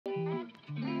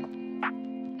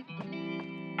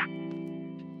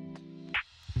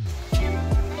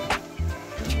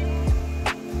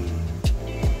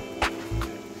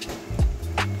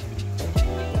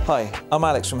Hi, I'm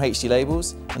Alex from HD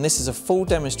Labels, and this is a full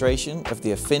demonstration of the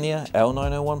Afinia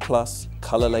L901 Plus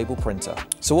colour label printer.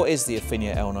 So what is the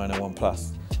Afinia L901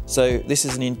 Plus? So this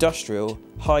is an industrial,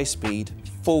 high-speed,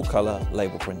 full-colour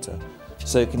label printer.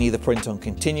 So it can either print on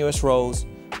continuous rolls,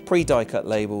 pre-die cut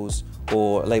labels,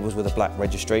 or labels with a black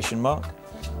registration mark.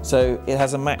 So it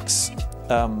has a max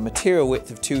material width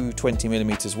of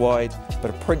 220mm wide,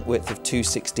 but a print width of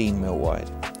 216mm wide.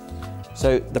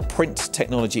 So the print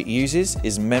technology it uses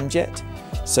is Memjet,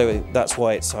 so that's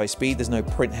why it's high speed. There's no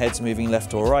print heads moving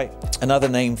left or right. Another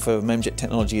name for Memjet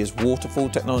technology is waterfall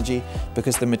technology,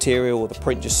 because the material or the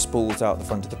print just spools out the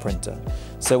front of the printer.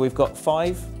 So we've got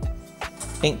 5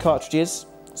 ink cartridges.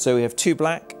 So we have 2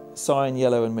 black, cyan,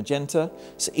 yellow and magenta.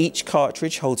 So each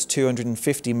cartridge holds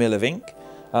 250ml of ink.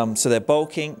 So they're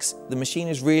bulk inks. The machine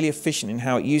is really efficient in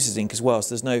how it uses ink as well,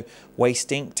 so there's no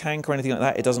waste ink tank or anything like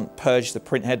that. It doesn't purge the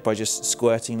print head by just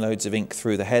squirting loads of ink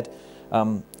through the head.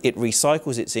 It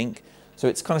recycles its ink, so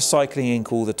it's kind of cycling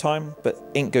ink all the time, but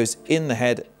ink goes in the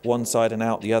head one side and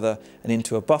out the other and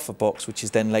into a buffer box, which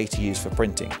is then later used for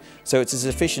printing. So it's as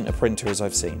efficient a printer as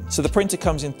I've seen. So the printer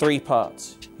comes in 3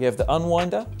 parts. You have the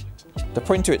unwinder, the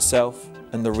printer itself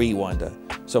and the rewinder.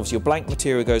 So obviously your blank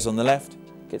material goes on the left,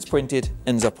 gets printed,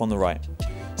 ends up on the right.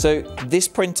 So this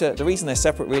printer, the reason they're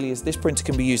separate really is this printer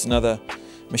can be used in other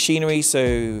machinery.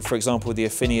 So for example, the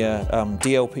Afinia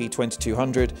DLP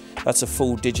 2200, that's a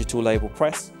full digital label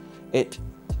press. It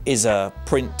is a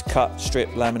print, cut, strip,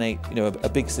 laminate, a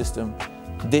big system.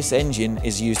 This engine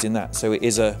is used in that, so it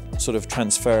is a sort of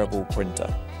transferable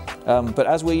printer. But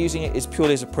as we're using it, it's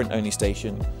purely as a print only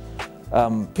station.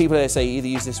 People there say either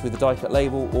use this with the die cut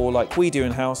label, or like we do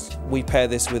in house, we pair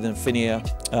this with an Afinia,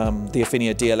 the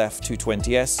Afinia DLF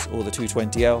 220S or the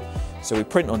 220L. So we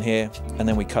print on here and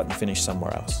then we cut and finish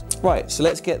somewhere else. Right, so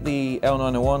let's get the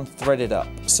L901 threaded up.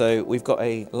 So we've got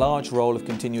a large roll of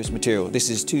continuous material. This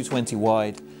is 220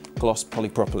 wide gloss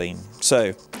polypropylene.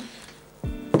 So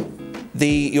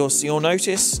you'll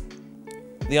notice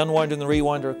the unwinder and the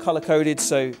rewinder are color coded,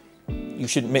 so you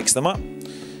shouldn't mix them up.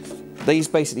 These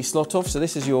basically slot off, so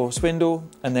this is your spindle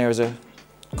and there is a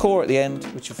core at the end,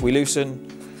 which if we loosen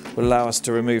will allow us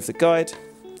to remove the guide.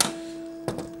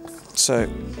 So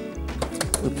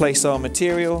we place our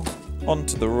material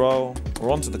onto the roll or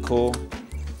onto the core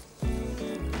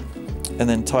and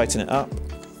then tighten it up.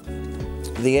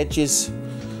 The edges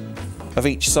of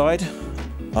each side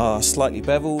are slightly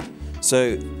beveled,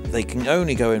 so they can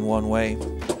only go in one way,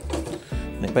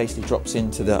 and it basically drops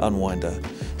into the unwinder.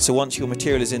 So once your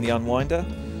material is in the unwinder,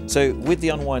 so with the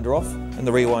unwinder off and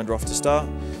the rewinder off to start,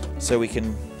 so we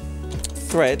can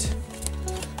thread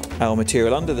our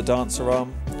material under the dancer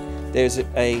arm. There's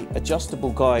a adjustable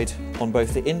guide on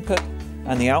both the input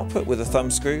and the output with a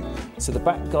thumb screw. So the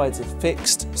back guides are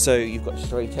fixed, so you've got a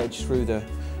straight edge through the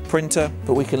printer,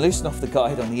 but we can loosen off the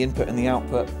guide on the input and the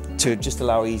output to just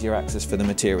allow easier access for the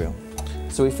material.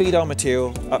 So we feed our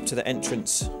material up to the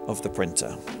entrance of the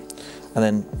printer and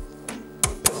then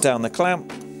down the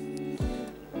clamp,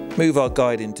 move our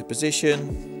guide into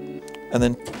position and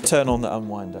then turn on the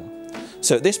unwinder.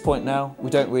 So at this point now we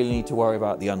don't really need to worry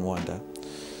about the unwinder.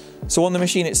 So on the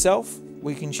machine itself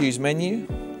we can choose menu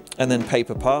and then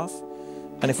paper path,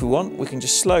 and if we want we can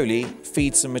just slowly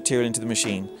feed some material into the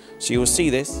machine. So you will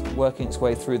see this working its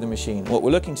way through the machine. What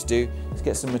we're looking to do is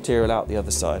get some material out the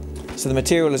other side. So the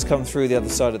material has come through the other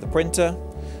side of the printer,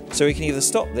 so we can either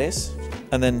stop this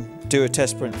and then do a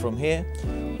test print from here,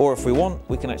 or if we want,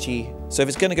 we can actually, so if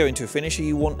it's going to go into a finisher,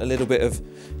 you want a little bit of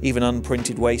even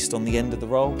unprinted waste on the end of the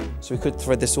roll. So we could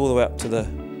thread this all the way up to the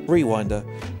rewinder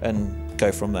and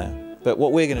go from there. But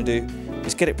what we're going to do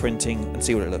is get it printing and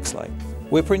see what it looks like.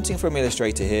 We're printing from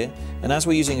Illustrator here, and as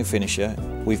we're using a finisher,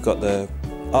 we've got the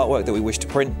artwork that we wish to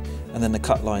print and then the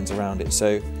cut lines around it.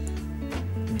 So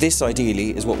this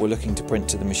ideally is what we're looking to print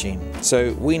to the machine.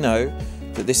 So we know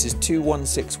that this is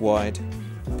 216 wide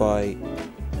by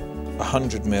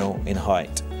 100mm in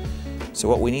height. So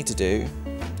what we need to do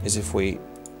is if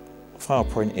our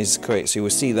print is correct, so you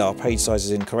will see that our page size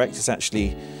is incorrect. It's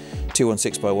actually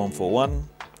 216 by 141.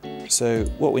 So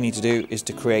what we need to do is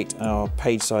to create our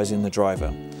page size in the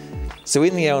driver. So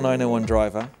in the L901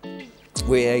 driver,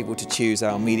 we're able to choose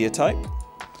our media type,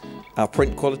 our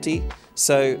print quality.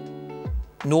 So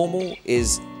normal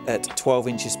is at 12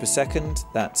 inches per second.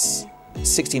 That's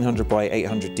 1600 by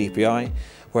 800 dpi.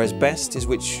 Whereas best is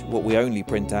what we only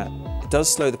print at. It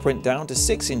does slow the print down to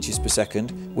 6 inches per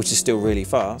second, which is still really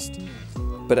fast,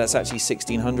 but that's actually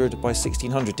 1600 by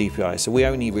 1600 dpi, so we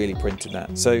only really printed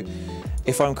that. So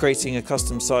if I'm creating a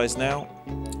custom size now,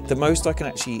 the most I can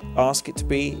actually ask it to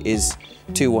be is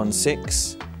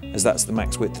 216, as that's the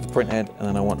max width of the print head, and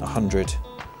then I want 100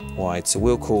 wide. So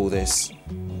we'll call this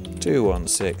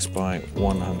 216 by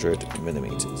 100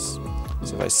 millimeters.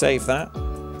 So if I save that,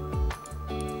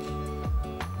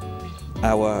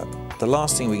 the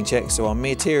last thing we can check, so our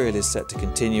material is set to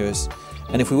continuous,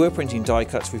 and if we were printing die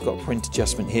cuts, we've got print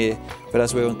adjustment here, but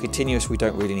as we're on continuous, we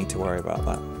don't really need to worry about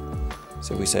that.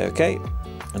 So we say OK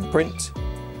and print,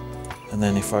 and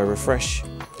then if I refresh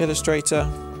Illustrator,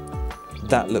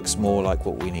 that looks more like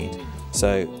what we need.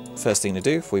 So first thing to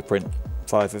do, if we print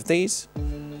 5 of these,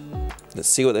 let's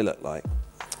see what they look like.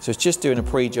 So it's just doing a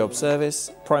pre-job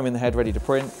service, priming the head ready to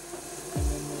print.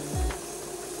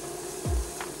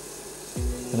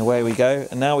 And away we go.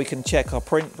 And now we can check our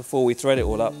print before we thread it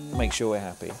all up, make sure we're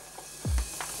happy.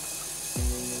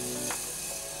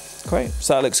 Great,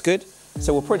 so that looks good.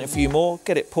 So we'll print a few more,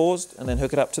 get it paused, and then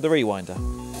hook it up to the rewinder.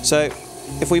 So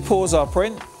if we pause our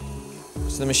print,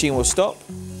 so the machine will stop.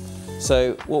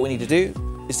 So what we need to do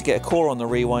is to get a core on the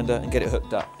rewinder and get it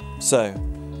hooked up. So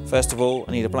first of all,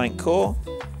 I need a blank core.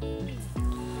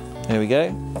 There we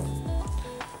go.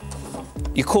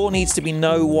 Your core needs to be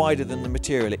no wider than the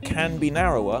material. It can be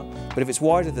narrower, but if it's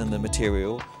wider than the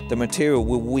material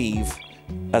will weave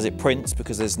as it prints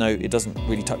because it doesn't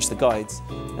really touch the guides,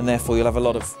 and therefore you'll have a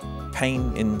lot of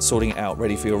pain in sorting it out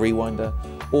ready for your rewinder,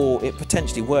 or it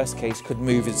potentially, worst case, could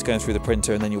move as it's going through the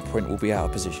printer and then your print will be out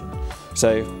of position.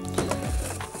 So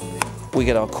we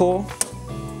get our core.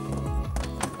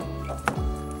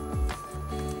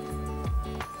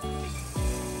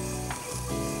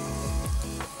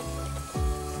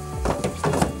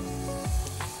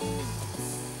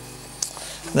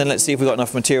 Then let's see if we've got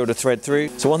enough material to thread through.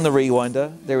 So on the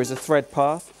rewinder, there is a thread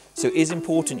path. So it is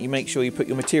important you make sure you put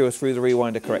your material through the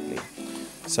rewinder correctly.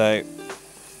 So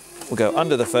we'll go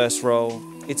under the first roll.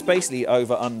 It's basically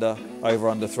over, under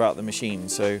throughout the machine.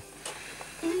 So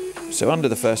under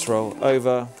the first roll,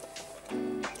 over,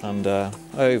 under,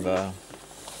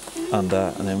 and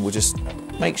then we'll just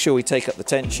make sure we take up the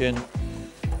tension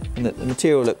and that the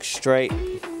material looks straight,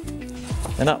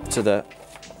 and up to the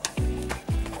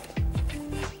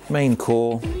main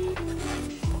core.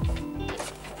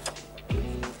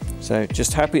 So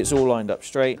just happy it's all lined up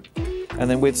straight, and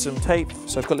then with some tape,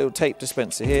 so I've got a little tape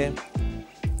dispenser here,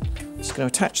 just going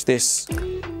to attach this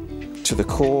to the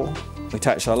core. We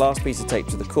attach our last piece of tape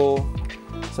to the core,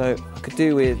 so I could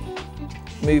do with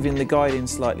moving the guide in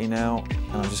slightly now,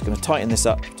 and I'm just going to tighten this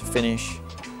up to finish.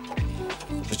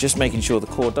 So just making sure the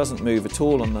core doesn't move at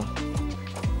all on the,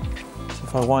 so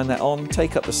if I wind that on,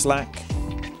 take up the slack.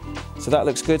 So that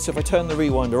looks good. So if I turn the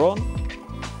rewinder on,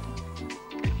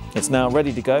 it's now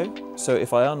ready to go. So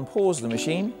if I unpause the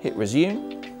machine, hit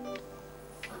resume.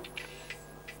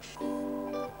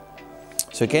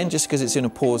 So again, just because it's in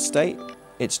a paused state,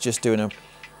 it's just doing a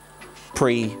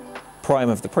pre-prime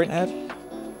of the print head.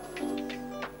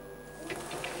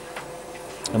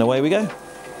 And away we go.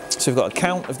 So we've got a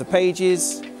count of the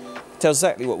pages, it tells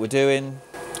exactly what we're doing,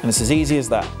 and it's as easy as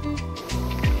that.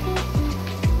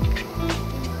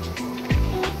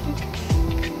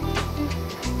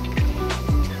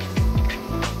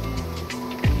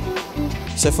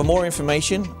 So for more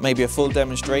information, maybe a full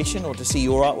demonstration, or to see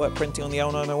your artwork printing on the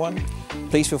L901,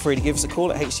 please feel free to give us a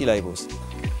call at HC Labels.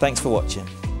 Thanks for watching.